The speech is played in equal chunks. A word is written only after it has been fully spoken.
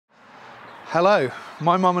Hello,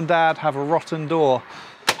 my mum and dad have a rotten door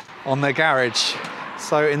on their garage.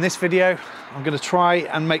 So in this video, I'm going to try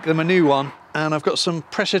and make them a new one. And I've got some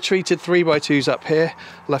pressure treated 3x2s up here,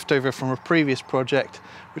 left over from a previous project,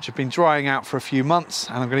 which have been drying out for a few months.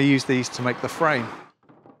 And I'm going to use these to make the frame.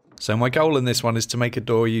 So my goal in this one is to make a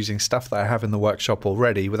door using stuff that I have in the workshop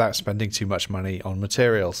already without spending too much money on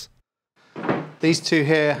materials. These two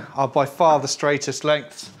here are by far the straightest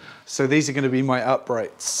lengths. So these are going to be my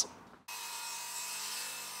uprights.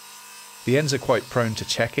 The ends are quite prone to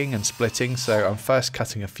checking and splitting, so I'm first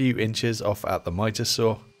cutting a few inches off at the miter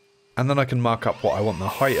saw, and then I can mark up what I want the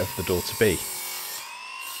height of the door to be.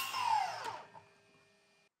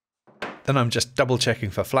 Then I'm just double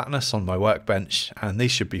checking for flatness on my workbench, and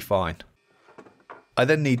these should be fine. I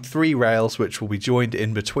then need 3 rails which will be joined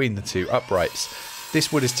in between the 2 uprights.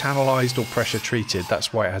 This wood is tannalized or pressure treated,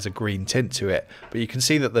 that's why it has a green tint to it, but you can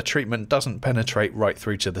see that the treatment doesn't penetrate right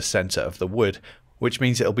through to the centre of the wood, which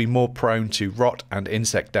means it'll be more prone to rot and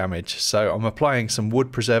insect damage, so I'm applying some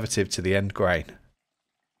wood preservative to the end grain.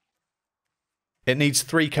 It needs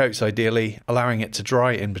 3 coats ideally, allowing it to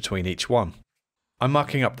dry in between each one. I'm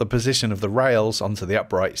marking up the position of the rails onto the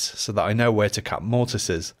uprights so that I know where to cut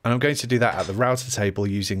mortises, and I'm going to do that at the router table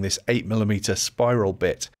using this 8mm spiral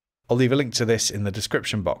bit. I'll leave a link to this in the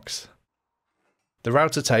description box. The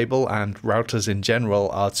router table and routers in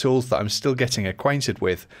general are tools that I'm still getting acquainted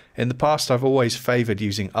with. In the past I've always favoured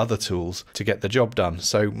using other tools to get the job done,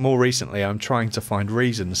 so more recently I'm trying to find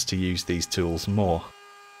reasons to use these tools more.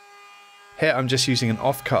 Here I'm just using an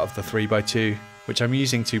offcut of the 3x2, which I'm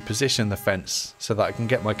using to position the fence so that I can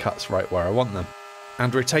get my cuts right where I want them.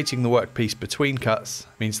 And rotating the workpiece between cuts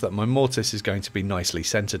means that my mortise is going to be nicely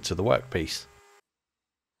centred to the workpiece.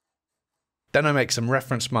 Then I make some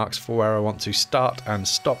reference marks for where I want to start and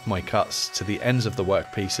stop my cuts to the ends of the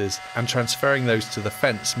workpieces, and transferring those to the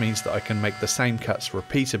fence means that I can make the same cuts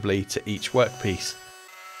repeatedly to each workpiece.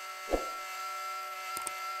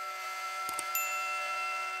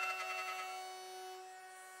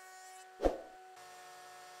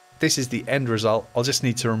 This is the end result. I'll just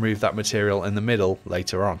need to remove that material in the middle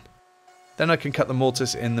later on. Then I can cut the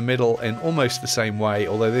mortise in the middle in almost the same way,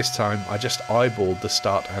 although this time I just eyeballed the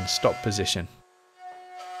start and stop position.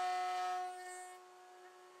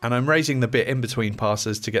 And I'm raising the bit in between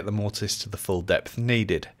passes to get the mortise to the full depth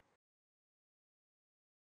needed.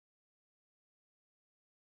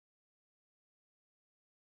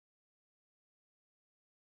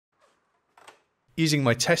 Using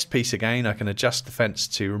my test piece again, I can adjust the fence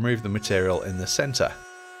to remove the material in the centre.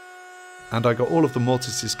 And I got all of the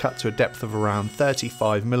mortises cut to a depth of around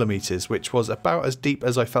 35mm, which was about as deep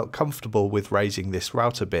as I felt comfortable with raising this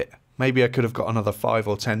router bit. Maybe I could have got another 5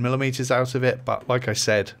 or 10mm out of it, but like I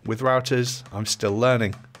said, with routers, I'm still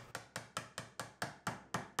learning.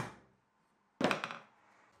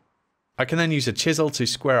 I can then use a chisel to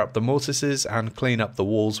square up the mortises and clean up the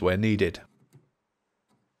walls where needed.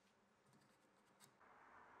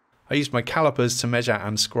 I used my calipers to measure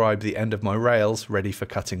and scribe the end of my rails ready for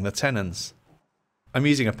cutting the tenons. I'm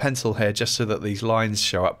using a pencil here just so that these lines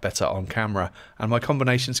show up better on camera, and my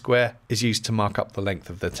combination square is used to mark up the length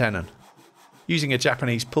of the tenon. Using a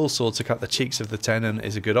Japanese pull saw to cut the cheeks of the tenon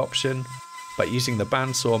is a good option, but using the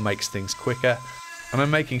bandsaw makes things quicker, and I'm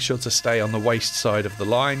making sure to stay on the waist side of the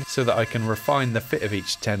line so that I can refine the fit of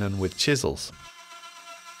each tenon with chisels.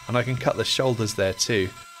 And I can cut the shoulders there too.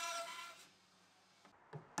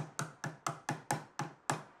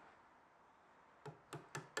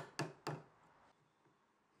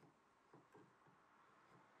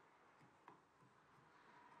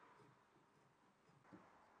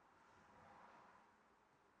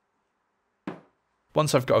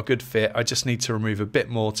 Once I've got a good fit, I just need to remove a bit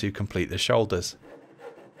more to complete the shoulders.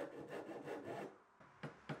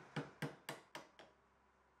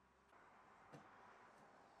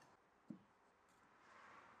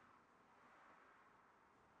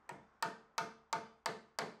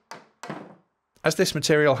 As this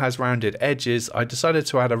material has rounded edges, I decided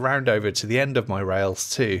to add a round over to the end of my rails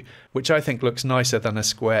too, which I think looks nicer than a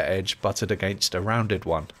square edge butted against a rounded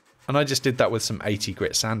one. And I just did that with some 80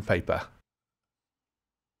 grit sandpaper.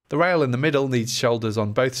 The rail in the middle needs shoulders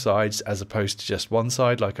on both sides as opposed to just one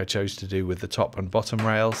side like I chose to do with the top and bottom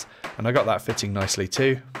rails, and I got that fitting nicely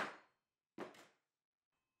too.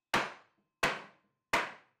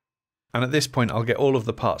 And at this point I'll get all of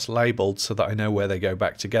the parts labelled so that I know where they go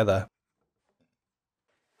back together.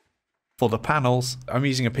 For the panels, I'm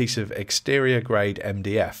using a piece of exterior grade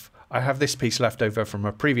MDF. I have this piece left over from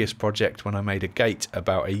a previous project when I made a gate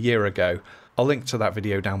about a year ago. I'll link to that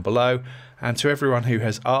video down below, and to everyone who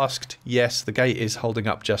has asked, yes, the gate is holding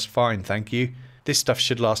up just fine, thank you. This stuff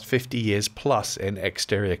should last 50 years plus in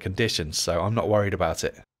exterior conditions, so I'm not worried about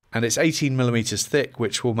it. And it's 18mm thick,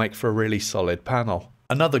 which will make for a really solid panel.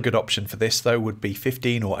 Another good option for this though would be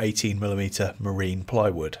 15 or 18mm marine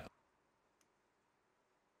plywood.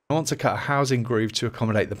 I want to cut a housing groove to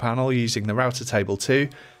accommodate the panel using the router table too,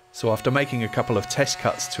 so after making a couple of test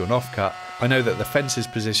cuts to an offcut, I know that the fence is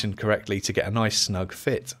positioned correctly to get a nice snug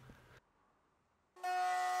fit.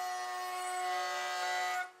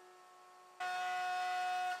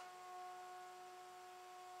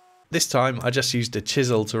 This time I just used a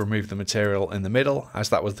chisel to remove the material in the middle, as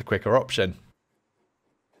that was the quicker option.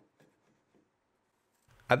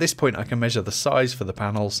 At this point I can measure the size for the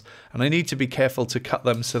panels, and I need to be careful to cut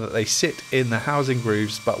them so that they sit in the housing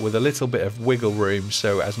grooves but with a little bit of wiggle room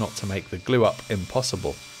so as not to make the glue up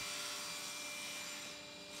impossible.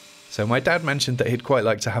 So my dad mentioned that he'd quite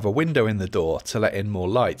like to have a window in the door to let in more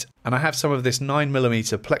light, and I have some of this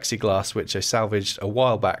 9mm plexiglass which I salvaged a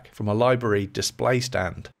while back from a library display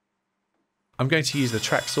stand. I'm going to use the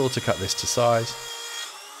track saw to cut this to size,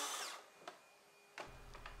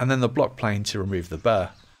 and then the block plane to remove the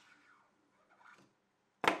burr.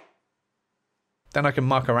 Then I can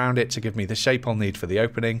mark around it to give me the shape I'll need for the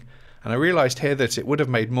opening, and I realised here that it would have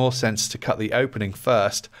made more sense to cut the opening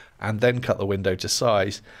first and then cut the window to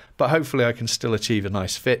size, but hopefully I can still achieve a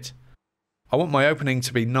nice fit. I want my opening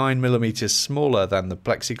to be 9mm smaller than the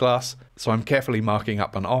plexiglass, so I'm carefully marking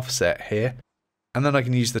up an offset here. And then I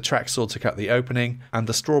can use the track saw to cut the opening, and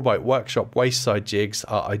the Strawbite Workshop waist side jigs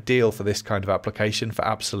are ideal for this kind of application for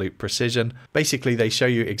absolute precision. Basically they show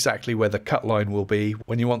you exactly where the cut line will be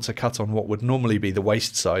when you want to cut on what would normally be the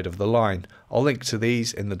waist side of the line. I'll link to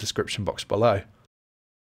these in the description box below.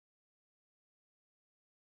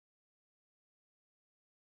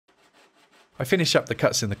 I finish up the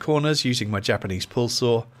cuts in the corners using my Japanese pull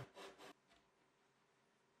saw.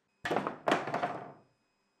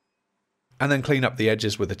 And then clean up the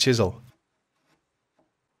edges with a chisel.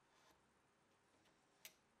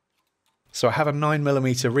 So I have a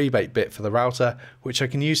 9mm rebate bit for the router, which I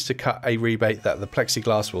can use to cut a rebate that the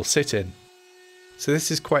plexiglass will sit in. So this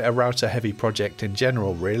is quite a router heavy project in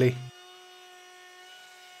general really.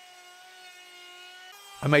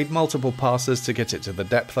 I made multiple passes to get it to the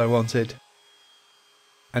depth I wanted.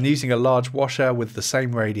 And using a large washer with the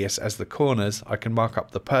same radius as the corners, I can mark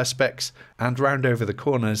up the perspex and round over the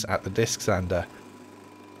corners at the disc sander.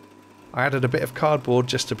 I added a bit of cardboard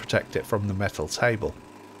just to protect it from the metal table.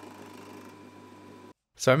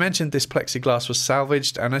 So I mentioned this plexiglass was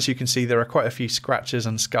salvaged, and as you can see there are quite a few scratches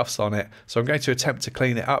and scuffs on it, so I'm going to attempt to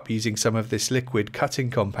clean it up using some of this liquid cutting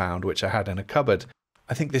compound which I had in a cupboard.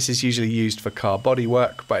 I think this is usually used for car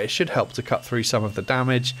bodywork, but it should help to cut through some of the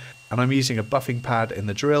damage, and I'm using a buffing pad in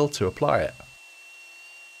the drill to apply it.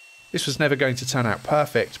 This was never going to turn out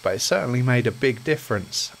perfect, but it certainly made a big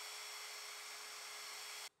difference.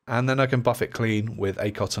 And then I can buff it clean with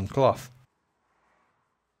a cotton cloth.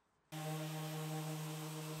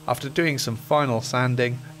 After doing some final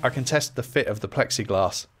sanding, I can test the fit of the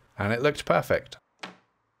plexiglass, and it looked perfect.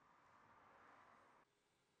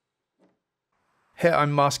 Here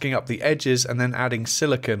I'm masking up the edges and then adding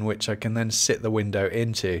silicone, which I can then sit the window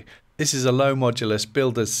into. This is a low modulus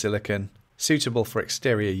builder's silicone, suitable for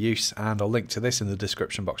exterior use, and I'll link to this in the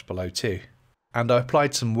description box below too. And I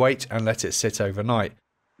applied some weight and let it sit overnight.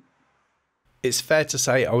 It's fair to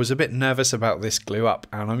say I was a bit nervous about this glue up,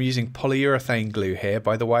 and I'm using polyurethane glue here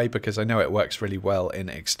by the way, because I know it works really well in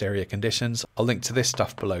exterior conditions. I'll link to this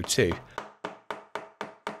stuff below too.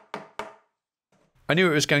 I knew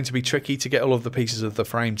it was going to be tricky to get all of the pieces of the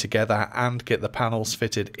frame together and get the panels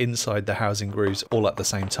fitted inside the housing grooves all at the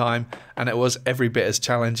same time, and it was every bit as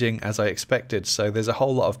challenging as I expected, so there's a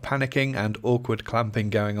whole lot of panicking and awkward clamping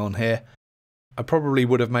going on here. I probably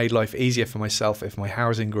would have made life easier for myself if my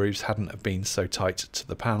housing grooves hadn't have been so tight to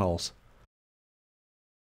the panels.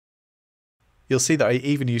 You'll see that I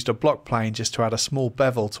even used a block plane just to add a small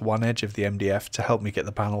bevel to one edge of the MDF to help me get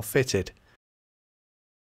the panel fitted.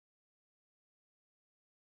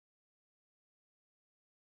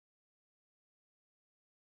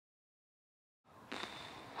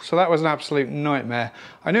 So that was an absolute nightmare.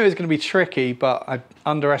 I knew it was going to be tricky, but I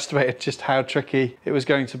underestimated just how tricky it was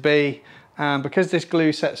going to be. And because this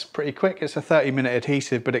glue sets pretty quick, it's a 30-minute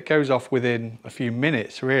adhesive, but it goes off within a few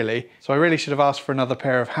minutes really. So I really should have asked for another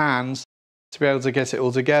pair of hands to be able to get it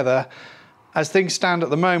all together. As things stand at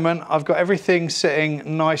the moment, I've got everything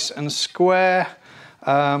sitting nice and square,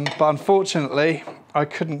 but unfortunately I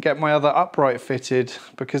couldn't get my other upright fitted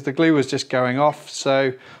because the glue was just going off. So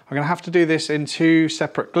I'm going to have to do this in two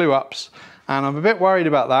separate glue ups, and I'm a bit worried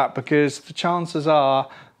about that because the chances are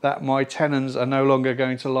that my tenons are no longer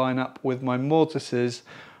going to line up with my mortises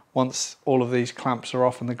once all of these clamps are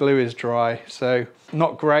off and the glue is dry. So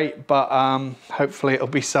not great, but hopefully it'll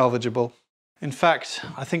be salvageable. In fact,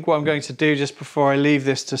 I think what I'm going to do just before I leave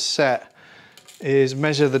this to set is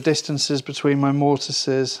measure the distances between my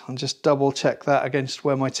mortises and just double check that against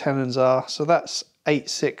where my tenons are. So that's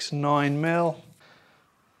 869 mil.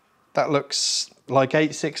 That looks like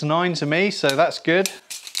 869 to me, so that's good.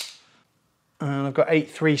 And I've got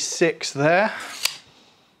 836 there.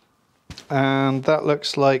 And that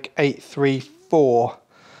looks like 834.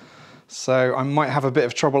 So I might have a bit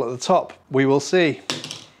of trouble at the top. We will see.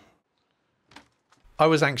 I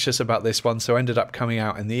was anxious about this one, so ended up coming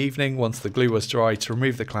out in the evening once the glue was dry to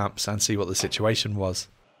remove the clamps and see what the situation was.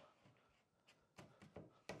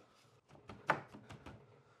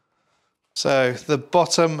 So the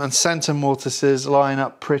bottom and center mortises line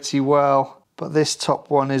up pretty well, but this top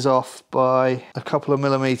one is off by a couple of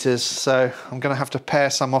millimeters, so I'm going to have to pare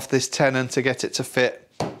some off this tenon to get it to fit.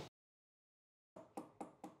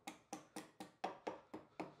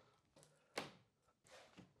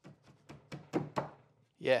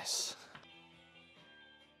 Yes.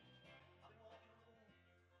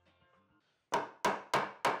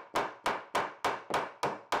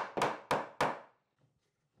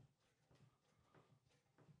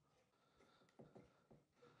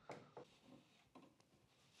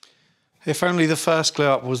 If only the first glue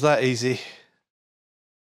up was that easy.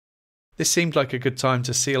 This seemed like a good time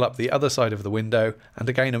to seal up the other side of the window, and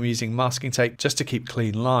again I'm using masking tape just to keep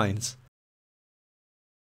clean lines.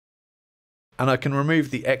 And I can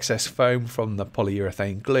remove the excess foam from the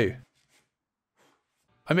polyurethane glue.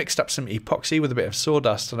 I mixed up some epoxy with a bit of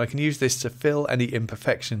sawdust, and I can use this to fill any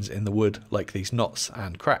imperfections in the wood, like these knots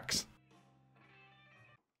and cracks.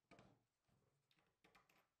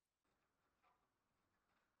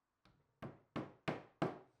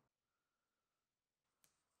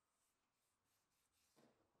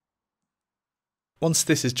 Once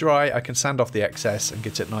this is dry, I can sand off the excess and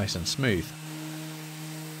get it nice and smooth.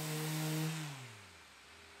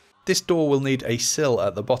 This door will need a sill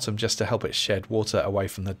at the bottom just to help it shed water away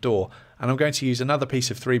from the door, and I'm going to use another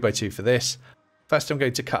piece of 3x2 for this. First I'm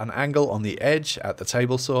going to cut an angle on the edge at the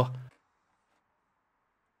table saw.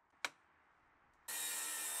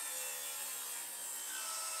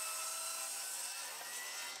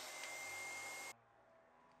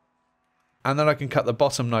 And then I can cut the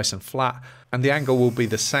bottom nice and flat, and the angle will be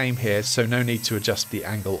the same here, so no need to adjust the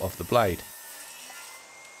angle of the blade.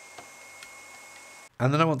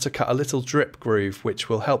 And then I want to cut a little drip groove which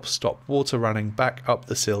will help stop water running back up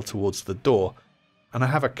the sill towards the door. And I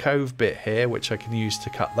have a cove bit here which I can use to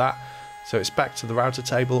cut that, so it's back to the router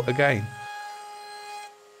table again.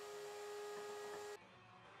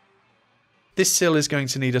 This sill is going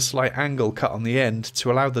to need a slight angle cut on the end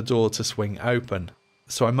to allow the door to swing open.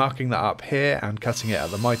 So I'm marking that up here and cutting it at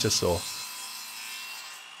the miter saw.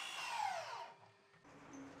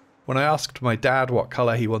 When I asked my dad what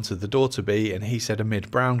colour he wanted the door to be and he said a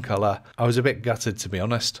mid-brown colour, I was a bit gutted to be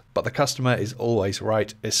honest, but the customer is always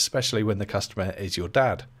right, especially when the customer is your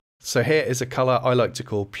dad. So here is a colour I like to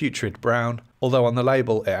call putrid brown, although on the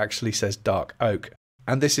label it actually says dark oak.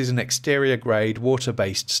 And this is an exterior grade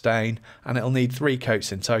water-based stain, and it'll need 3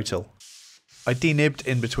 coats in total. I denibbed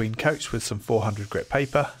in between coats with some 400 grit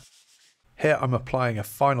paper. Here I'm applying a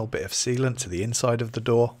final bit of sealant to the inside of the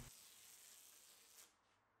door.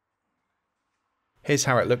 Here's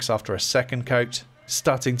how it looks after a second coat,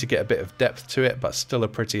 starting to get a bit of depth to it but still a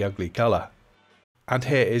pretty ugly colour. And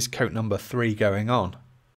here is coat number 3 going on.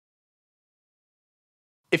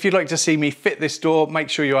 If you'd like to see me fit this door, make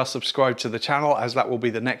sure you are subscribed to the channel, as that will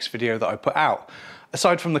be the next video that I put out.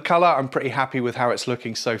 Aside from the colour, I'm pretty happy with how it's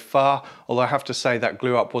looking so far, although I have to say that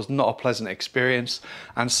glue up was not a pleasant experience,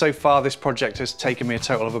 and so far this project has taken me a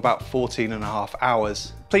total of about 14.5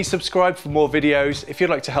 hours. Please subscribe for more videos. If you'd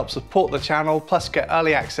like to help support the channel, plus get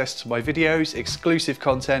early access to my videos, exclusive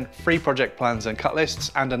content, free project plans and cut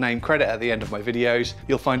lists, and a name credit at the end of my videos,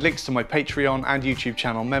 you'll find links to my Patreon and YouTube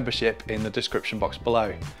channel membership in the description box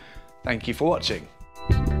below. Thank you for watching.